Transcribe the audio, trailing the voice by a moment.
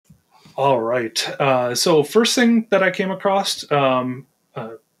All right. So first thing that I came across,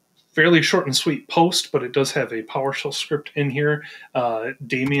 fairly short and sweet post, but it does have a PowerShell script in here.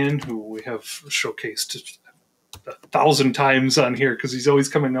 Damien, who we have showcased 1,000 times on here because he's always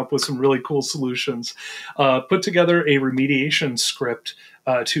coming up with some really cool solutions, put together a remediation script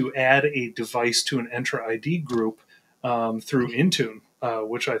to add a device to an Entra ID group through Intune,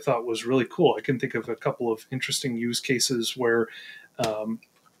 which I thought was really cool. I can think of a couple of interesting use cases where um,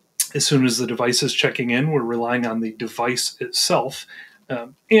 as soon as the device is checking in, we're relying on the device itself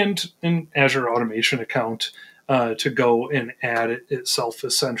and an Azure automation account to go and add it itself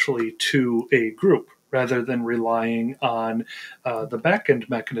essentially to a group rather than relying on the backend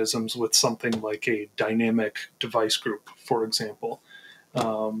mechanisms with something like a dynamic device group, for example.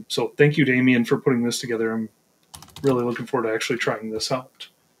 So thank you, Damien, for putting this together. I'm really looking forward to actually trying this out.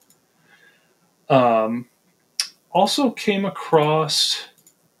 Um, Also came across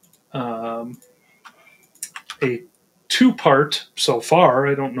um, a two-part so far.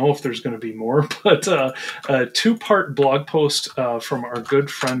 I don't know if there's going to be more, but a two-part blog post from our good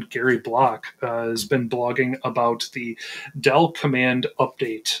friend Gary Block has been blogging about the Dell Command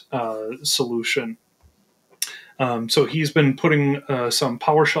update solution. So he's been putting some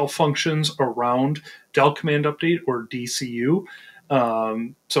PowerShell functions around Dell Command Update or DCU.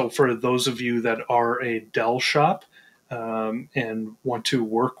 So for those of you that are a Dell shop, and want to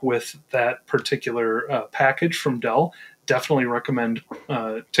work with that particular package from Dell, definitely recommend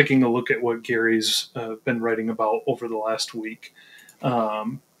taking a look at what Gary's been writing about over the last week.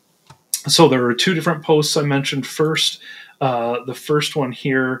 So there are two different posts I mentioned first. The first one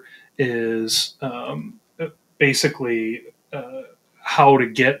here is basically how to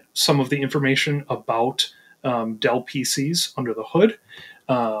get some of the information about Dell PCs under the hood.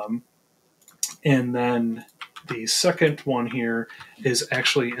 And then the second one here is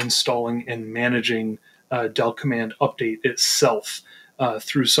actually installing and managing Dell Command Update itself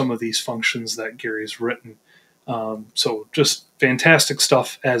through some of these functions that Gary's written. So just fantastic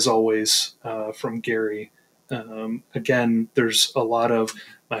stuff as always from Gary. Again, there's a lot of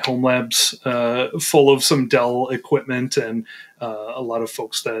my home labs full of some Dell equipment, and a lot of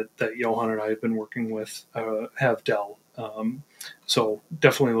folks that Johan and I have been working with have Dell. So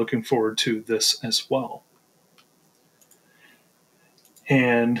definitely looking forward to this as well.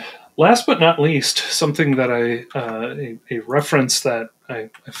 And last but not least, something that a reference that I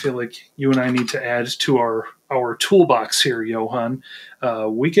feel like you and I need to add to our toolbox here, Johan.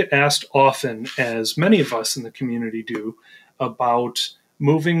 We get asked often, as many of us in the community do, about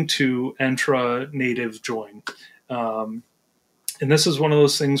moving to Entra native join. And this is one of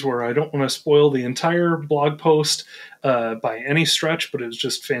those things where I don't want to spoil the entire blog post by any stretch, but it was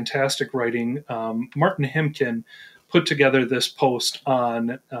just fantastic writing. Martin Himkin put together this post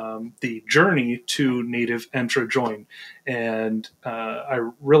on the journey to native Entra join. And I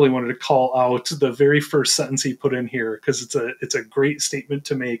really wanted to call out the very first sentence he put in here because it's a great statement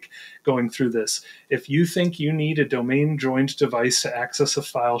to make going through this. If you think you need a domain joined device to access a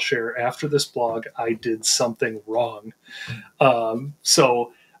file share after this blog, I did something wrong.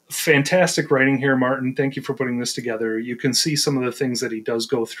 So fantastic writing here, Martin. Thank you for putting this together. You can see some of the things that he does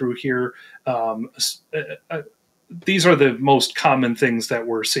go through here. These are the most common things that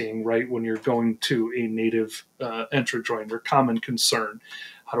we're seeing, right, when you're going to a native Entra join, or common concern.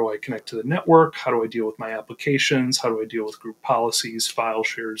 How do I connect to the network? How do I deal with my applications? How do I deal with group policies, file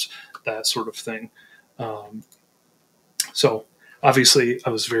shares, that sort of thing? So obviously, I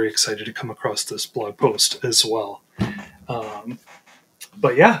was very excited to come across this blog post as well.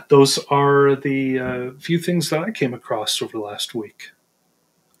 But yeah, those are the few things that I came across over the last week.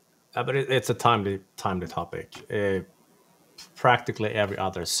 But it's a timely topic. Practically every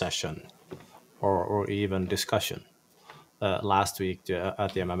other session or even discussion last week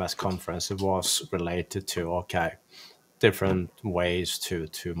at the MMS conference, it was related to different ways to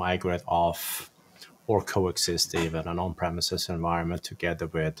migrate off or coexist even an on-premises environment together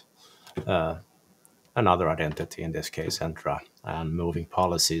with another identity, in this case Entra, and moving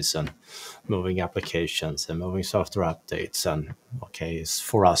policies and moving applications and moving software updates, and it's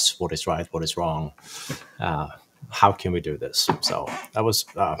for us what is right, what is wrong, how can we do this. So that was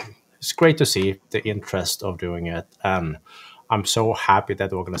it's great to see the interest of doing it, and I'm so happy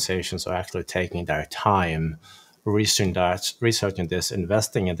that organizations are actually taking their time researching this,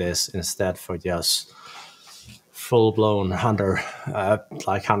 investing in this, instead for just full-blown like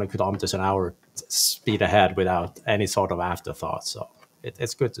 100 kilometers an hour speed ahead without any sort of afterthought. So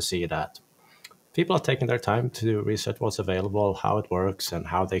it's good to see that people are taking their time to research what's available, how it works, and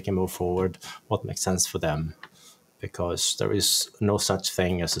how they can move forward, what makes sense for them. because there is no such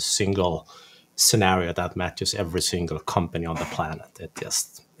thing as a single scenario that matches every single company on the planet.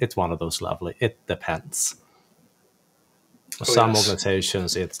 It's one of those lovely, it depends. For some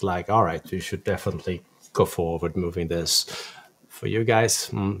organizations, it's like, all right, you should definitely go forward moving this. For you guys,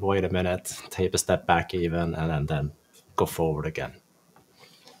 wait a minute, take a step back even, and then go forward again.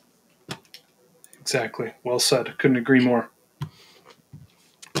 Exactly. Well said. Couldn't agree more.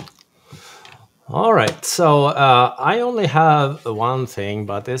 All right. So I only have one thing,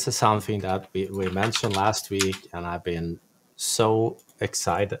 but this is something that we mentioned last week, and I've been so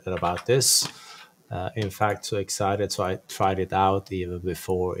excited about this. In fact, so excited, so I tried it out even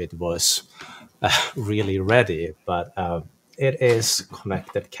before it was really ready. But it is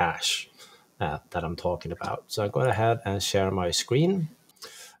connected cache that I'm talking about. So I'm going ahead and share my screen.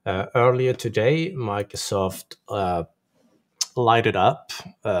 Earlier today, Microsoft lighted up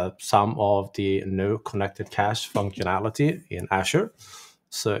some of the new connected cache functionality in Azure.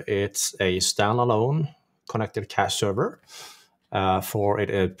 So it's a standalone connected cache server for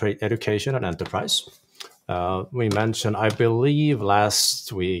education and enterprise. We mentioned, I believe,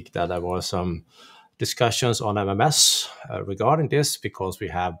 last week that there was some discussions on MMS regarding this, because we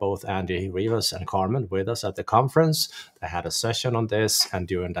have both Andy Rivas and Carmen with us at the conference. They had a session on this, and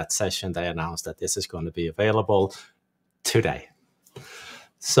during that session, they announced that this is going to be available today.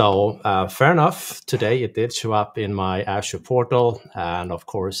 So fair enough, today it did show up in my Azure portal, and of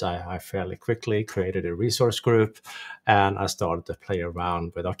course I fairly quickly created a resource group, and I started to play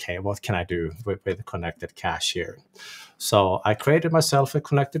around with, okay, what can I do with connected cache here? So I created myself a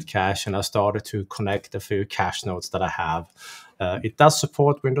connected cache, and I started to connect a few cache nodes that I have. It does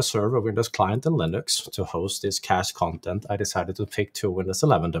support Windows Server, Windows Client, and Linux to host this cache content. I decided to pick 2 Windows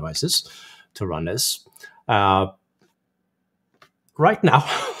 11 devices to run this. Right now,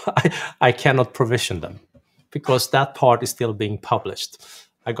 I cannot provision them because that part is still being published.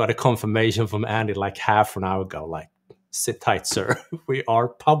 I got a confirmation from Andy like half an hour ago, like, sit tight, sir. We are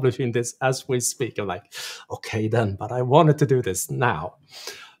publishing this as we speak. I'm like, okay then, but I wanted to do this now.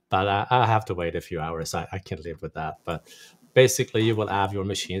 But I have to wait a few hours. I can live with that. But basically, you will have your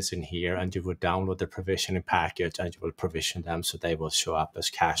machines in here, and you will download the provisioning package, and you will provision them so they will show up as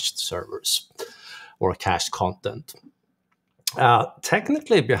cached servers or cached content.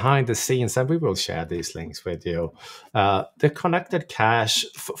 Technically behind the scenes, and we will share these links with you, the connected cache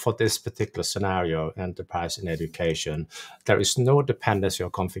for this particular scenario, enterprise and education, there is no dependency or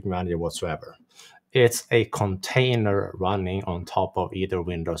config manager whatsoever. It's a container running on top of either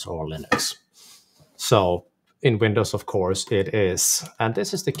Windows or Linux. So in Windows, of course, it is, and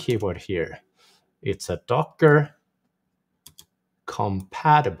this is the keyword here, it's a Docker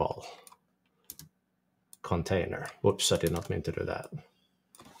compatible container. Whoops, I did not mean to do that.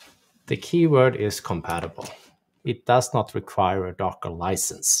 The keyword is compatible. It does not require a Docker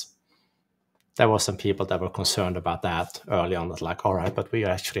license. There were some people that were concerned about that early on. It's like, all right, but we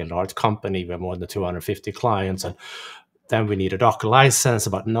are actually a large company. We have more than 250 clients, and then we need a Docker license.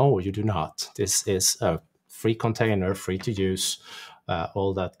 But no, you do not. This is a free container, free to use,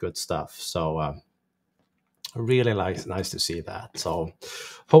 all that good stuff. So really nice to see that. So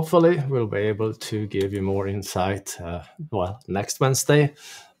hopefully we'll be able to give you more insight, next Wednesday.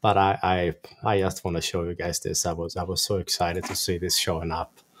 But I just want to show you guys this. I was so excited to see this showing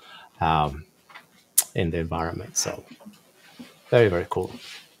up in the environment. So very, very cool.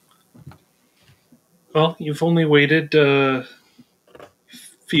 Well, you've only waited a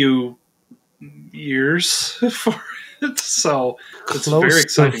few years for it, so it's very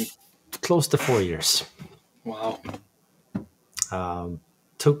exciting. Close to 4 years. Wow.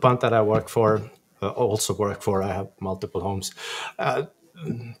 Tukpant that I work for, also work for. I have multiple homes.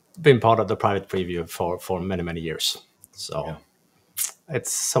 Been part of the private preview for many, many years. So yeah.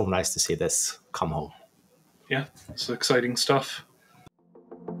 It's so nice to see this come home. Yeah, it's exciting stuff.